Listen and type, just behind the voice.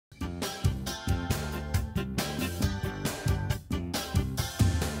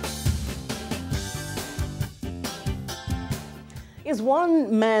Is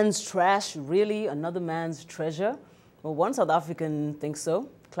one man's trash really another man's treasure? Well, one South African thinks so.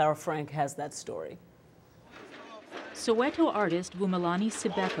 Clara Frenk has that story. Soweto artist Vumelani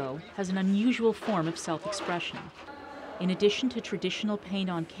Sibeko has an unusual form of self-expression. In addition to traditional paint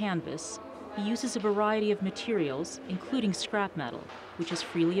on canvas, he uses a variety of materials, including scrap metal, which is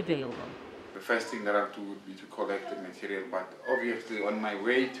freely available. The first thing that I have to do would be to collect the material, but obviously on my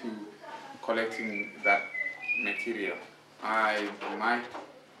way to collecting that material, I might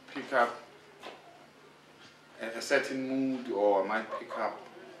pick up a certain mood, or I might pick up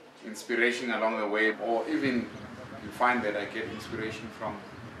inspiration along the way, or even you find that I get inspiration from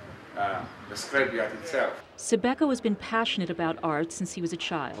the scrapyard itself. Sibeko has been passionate about art since he was a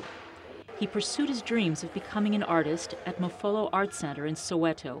child. He pursued his dreams of becoming an artist at Mofolo Art Center in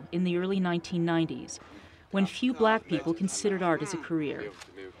Soweto in the early 1990s, when few black people considered art as a career.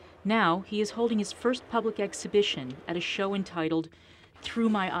 Now, he is holding his first public exhibition at a show entitled Through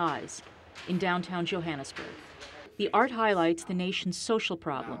My Eyes in downtown Johannesburg. The art highlights the nation's social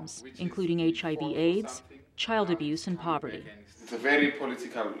problems, including HIV/AIDS, child abuse, and poverty. It's a very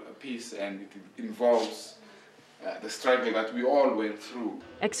political piece, and it involves the struggle that we all went through.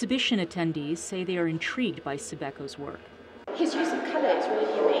 Exhibition attendees say they are intrigued by Sibeko's work. His use of colour is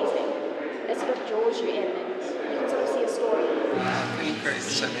really amazing. It sort of draws you in, and you can sort of see a story. I think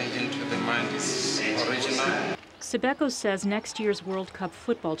it's challenging to the mind. It's original. Sibeko says next year's World Cup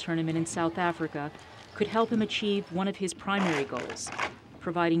football tournament in South Africa could help him achieve one of his primary goals,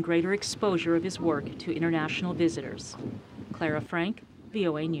 providing greater exposure of his work to international visitors. Clara Frenk,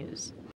 VOA News.